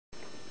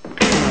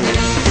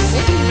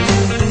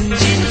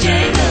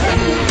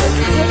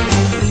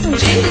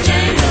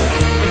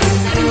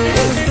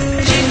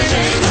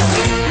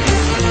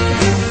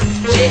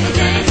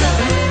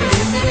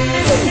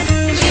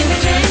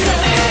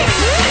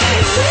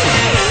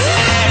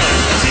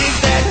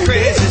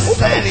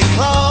Santa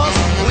Claus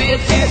with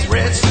his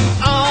red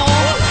suit on.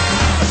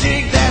 I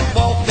dig that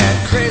walk, that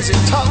crazy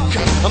talk.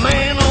 A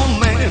man, oh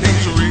man,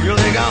 he's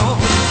really gone.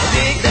 I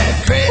dig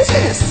that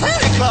crazy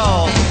Santa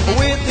Claus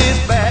with his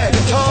bag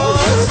of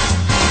toys.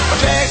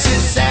 Drags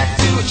his sack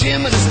to a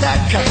chimney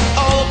stack.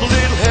 All the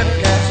little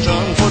hepcats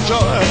run for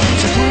joy.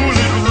 So cool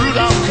little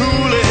Rudolph,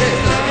 cool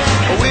it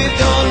with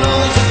your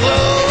nose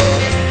aglow.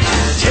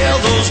 Tell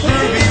those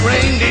groovy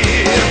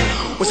reindeer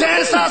when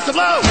Santa starts to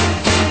blow.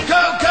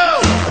 Go,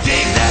 go! I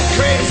dig that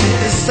crazy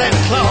Santa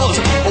Claus.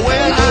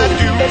 Well, I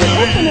do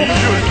believe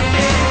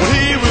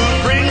he will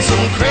bring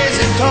some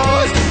crazy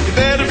toys. You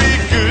better be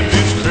good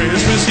this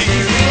Christmas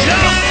Eve.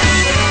 Jump!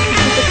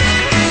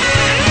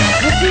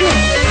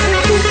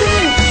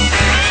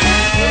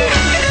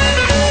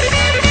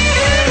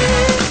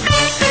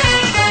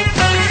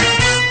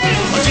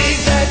 I dig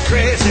that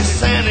crazy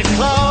Santa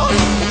Claus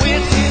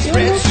with his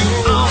red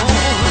suit on.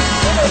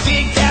 I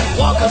dig that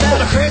walk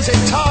without a crazy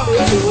talk.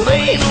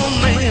 Man, oh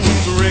man,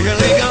 he's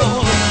really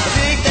gone. I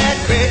dig that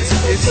crazy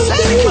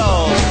Santa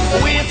Claus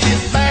with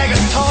his bag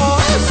of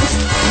toys.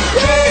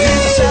 Dragging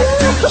his sack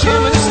through the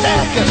chimney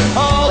stack.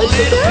 All the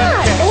little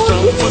cats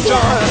jump for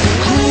joy.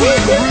 Cool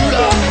it,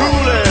 Rudolph,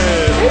 cool it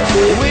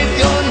with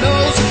your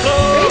nose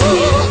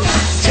aglow.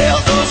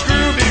 Tell those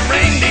groovy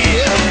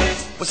reindeer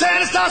when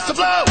Santa starts to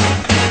blow.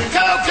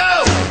 Go,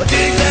 go! I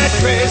dig that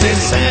crazy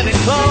Santa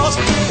Claus.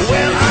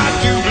 Well, I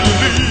do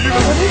believe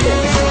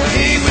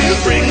he will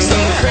bring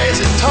some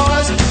crazy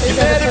toys. You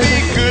better be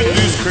good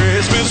this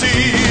Christmas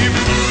Eve.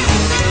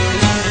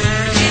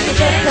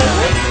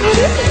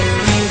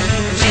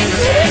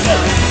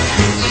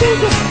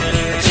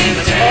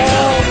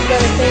 Oh, we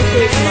gotta thank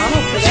his mama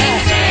for that.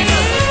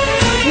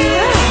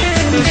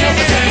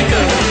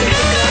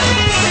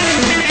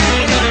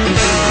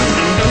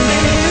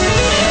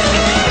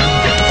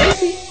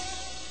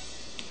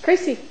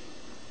 Gracie,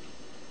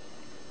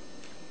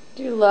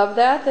 do you love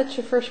that? That's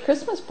your first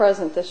Christmas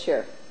present this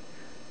year.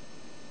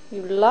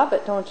 You love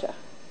it, don't you?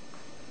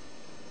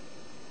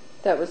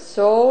 That was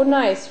so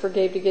nice for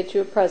Gabe to get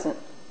you a present.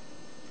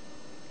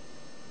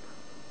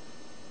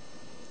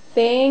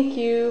 Thank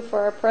you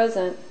for our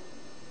present.